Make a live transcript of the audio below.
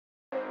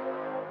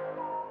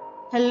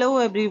Hello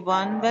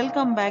everyone,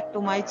 welcome back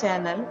to my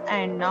channel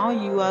and now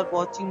you are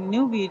watching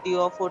new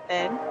video of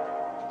hotel.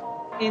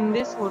 In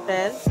this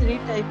hotel, three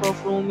type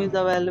of room is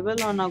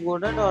available on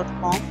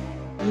agoda.com.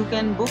 You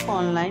can book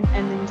online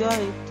and enjoy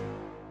it.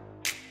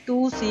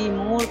 To see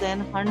more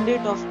than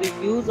 100 of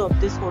reviews of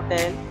this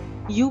hotel,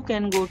 you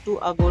can go to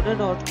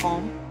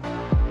agoda.com.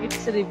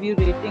 Its review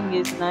rating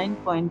is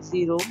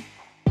 9.0.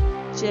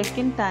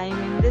 Check-in time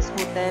in this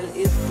hotel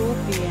is 2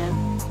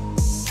 p.m.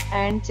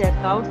 and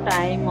check-out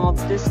time of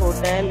this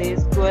hotel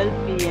is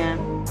 12 p.m.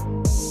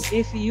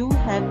 If you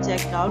have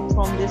checked out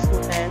from this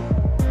hotel,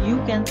 you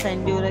can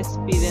send your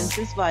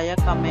experiences via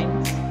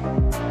comments.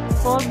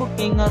 For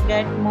booking or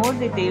get more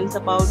details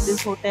about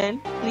this hotel,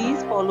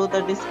 please follow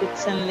the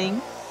description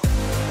link.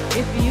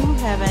 If you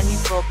have any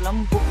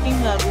problem booking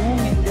a room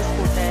in this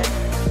hotel,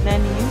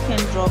 then you can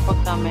drop a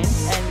comment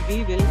and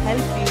we will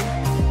help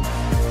you.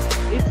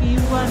 If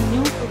you are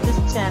new to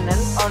this channel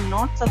or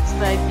not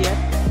subscribed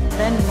yet,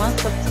 then must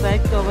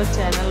subscribe to our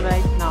channel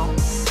right now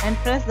and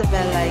press the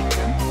bell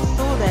icon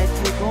so that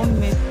you don't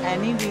miss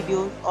any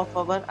videos of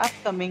our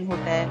upcoming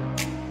hotel.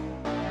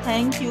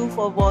 Thank you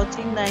for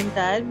watching the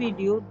entire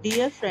video.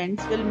 Dear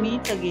friends, we'll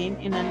meet again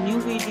in a new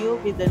video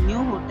with a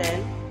new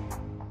hotel.